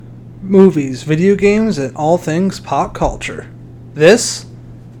movies, video games, and all things pop culture. This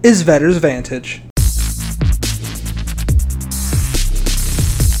is Vetter's Vantage.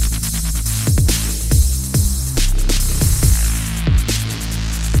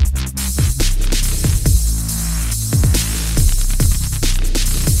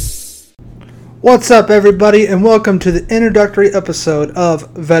 What's up, everybody, and welcome to the introductory episode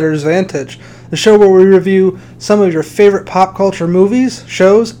of Vetter's Vantage, the show where we review some of your favorite pop culture movies,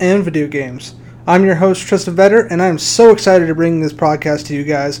 shows, and video games. I'm your host, Tristan Vetter, and I'm so excited to bring this podcast to you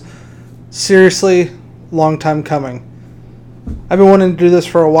guys. Seriously, long time coming. I've been wanting to do this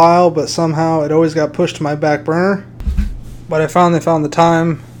for a while, but somehow it always got pushed to my back burner. But I finally found the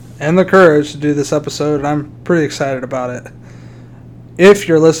time and the courage to do this episode, and I'm pretty excited about it. If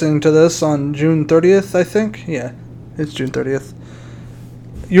you're listening to this on June 30th, I think. Yeah, it's June 30th.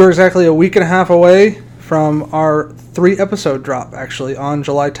 You're exactly a week and a half away from our 3-episode drop, actually, on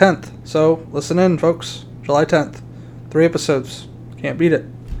July 10th. So, listen in, folks. July 10th. 3 episodes. Can't beat it.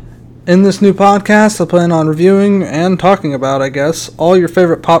 In this new podcast, I plan on reviewing and talking about, I guess, all your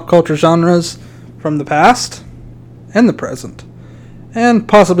favorite pop culture genres from the past and the present. And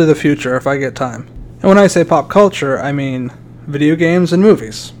possibly the future, if I get time. And when I say pop culture, I mean video games and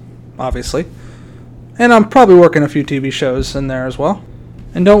movies, obviously. And I'm probably working a few TV shows in there as well.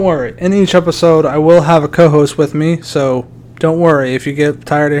 And don't worry, in each episode I will have a co-host with me, so don't worry, if you get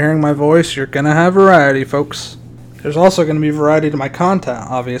tired of hearing my voice, you're gonna have variety, folks. There's also gonna be variety to my content,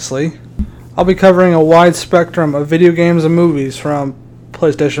 obviously. I'll be covering a wide spectrum of video games and movies, from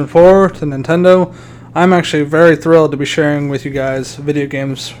PlayStation 4 to Nintendo. I'm actually very thrilled to be sharing with you guys video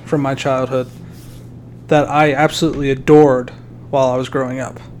games from my childhood that I absolutely adored while I was growing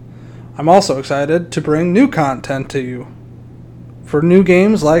up. I'm also excited to bring new content to you for new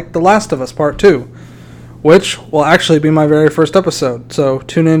games like The Last of Us Part 2, which will actually be my very first episode. So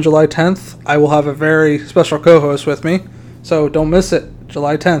tune in July 10th. I will have a very special co-host with me, so don't miss it.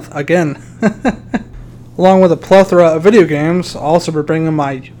 July 10th, again. Along with a plethora of video games, I'll also be bringing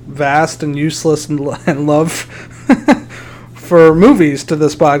my vast and useless and love for movies to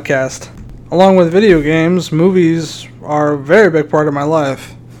this podcast. Along with video games, movies are a very big part of my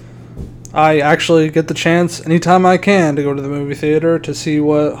life. I actually get the chance anytime I can to go to the movie theater to see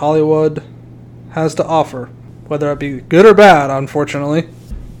what Hollywood has to offer, whether it be good or bad, unfortunately.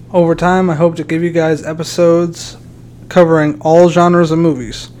 Over time, I hope to give you guys episodes covering all genres of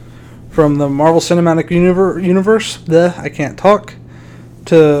movies, from the Marvel Cinematic Universe, I can't talk,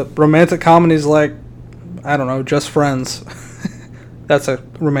 to romantic comedies like, I don't know, Just Friends. That's a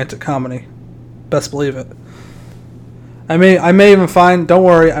romantic comedy. Best believe it. I may even find, don't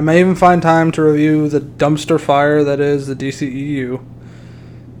worry, I may even find time to review the dumpster fire that is the DCEU.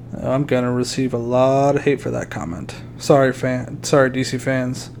 I'm gonna receive a lot of hate for that comment. Sorry DC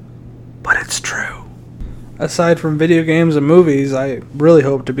fans. But it's true. Aside from video games and movies, I really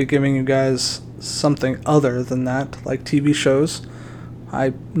hope to be giving you guys something other than that, like TV shows.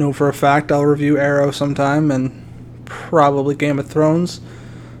 I know for a fact I'll review Arrow sometime, and probably Game of Thrones.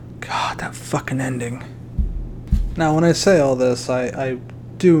 God, that fucking ending. Now, when I say all this, I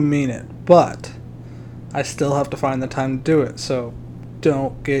do mean it, but I still have to find the time to do it, so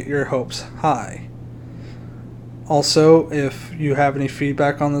don't get your hopes high. Also, if you have any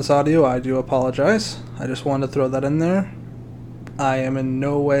feedback on this audio, I do apologize. I just wanted to throw that in there. I am in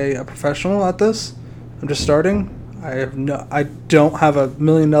no way a professional at this. I'm just starting. I don't have $1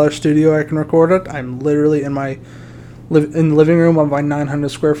 million studio I can record it. I'm literally in the living room of my 900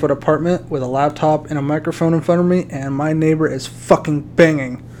 square foot apartment with a laptop and a microphone in front of me, and my neighbor is fucking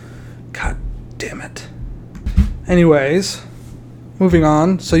banging. God damn it. Anyways, moving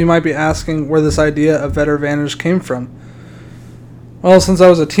on. So you might be asking where this idea of Vetter Vantage came from. Well, since I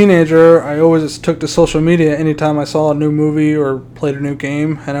was a teenager, I always took to social media anytime I saw a new movie or played a new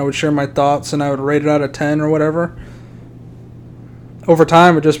game, and I would share my thoughts and I would rate it out of 10 or whatever. Over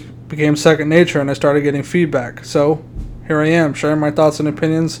time, it just became second nature, and I started getting feedback. So here I am, sharing my thoughts and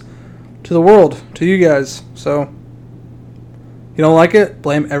opinions to the world, to you guys. So, you don't like it?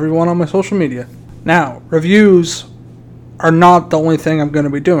 Blame everyone on my social media. Now, reviews are not the only thing I'm going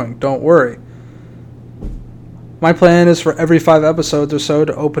to be doing. Don't worry. My plan is for every 5 episodes or so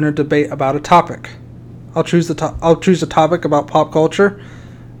to open a debate about a topic. I'll choose a topic about pop culture,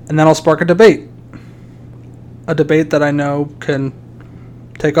 and then I'll spark a debate. A debate that I know can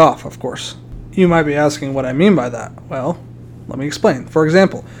take off, of course. You might be asking what I mean by that. Well, let me explain. For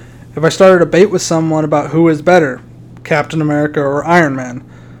example, if I start a debate with someone about who is better, Captain America or Iron Man,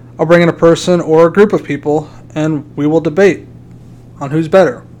 I'll bring in a person or a group of people, and we will debate on who's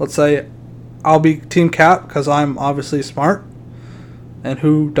better. Let's say I'll be Team Cap because I'm obviously smart, and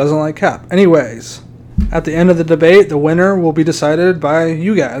who doesn't like Cap. Anyways, at the end of the debate, the winner will be decided by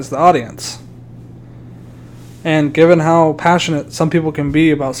you guys, the audience. And given how passionate some people can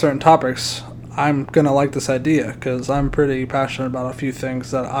be about certain topics, I'm going to like this idea because I'm pretty passionate about a few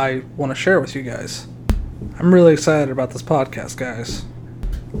things that I want to share with you guys. I'm really excited about this podcast, guys.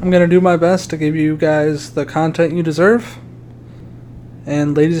 I'm going to do my best to give you guys the content you deserve.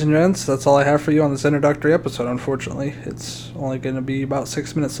 And ladies and gents, that's all I have for you on this introductory episode, unfortunately. It's only going to be about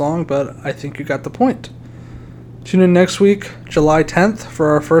 6 minutes long, but I think you got the point. Tune in next week, July 10th, for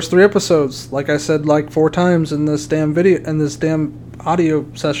our first 3 episodes. Like I said 4 times in this damn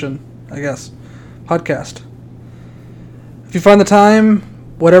audio session, I guess. Podcast. If you find the time,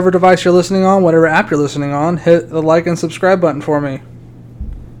 whatever device you're listening on, whatever app you're listening on, hit the like and subscribe button for me.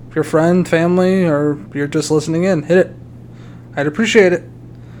 If you're a friend, family, or you're just listening in, hit it. I'd appreciate it.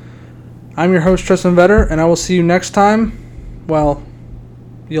 I'm your host, Tristan Vetter, and I will see you next time. Well,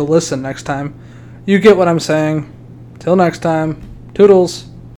 you'll listen next time. You get what I'm saying. Till next time, toodles.